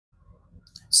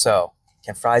So,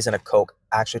 can fries and a Coke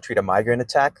actually treat a migraine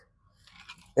attack?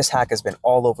 This hack has been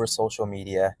all over social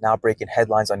media, now breaking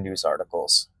headlines on news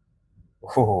articles.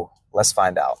 Ooh, let's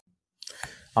find out.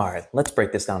 All right, let's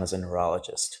break this down as a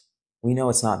neurologist. We know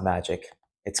it's not magic,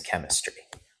 it's chemistry.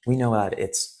 We know that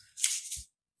it's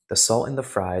the salt in the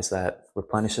fries that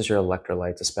replenishes your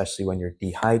electrolytes, especially when you're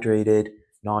dehydrated,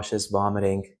 nauseous,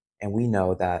 vomiting. And we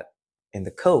know that in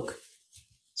the Coke,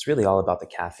 it's really all about the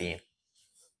caffeine.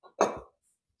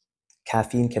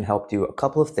 Caffeine can help do a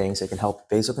couple of things. It can help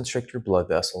vasoconstrict your blood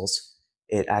vessels.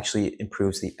 It actually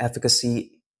improves the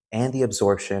efficacy and the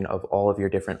absorption of all of your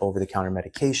different over-the-counter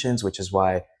medications, which is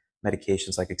why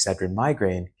medications like Excedrin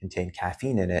migraine contain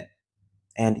caffeine in it.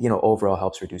 And, overall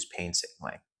helps reduce pain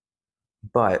signaling.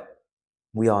 But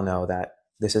we all know that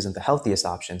this isn't the healthiest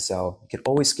option, so you can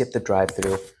always skip the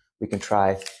drive-thru. We can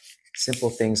try simple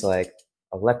things like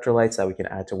electrolytes that we can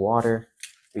add to water.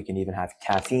 We can even have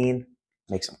caffeine,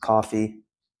 make some coffee.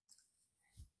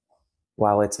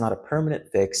 While it's not a permanent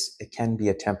fix, it can be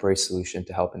a temporary solution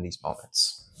to help in these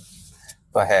moments.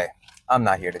 But hey, I'm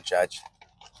not here to judge.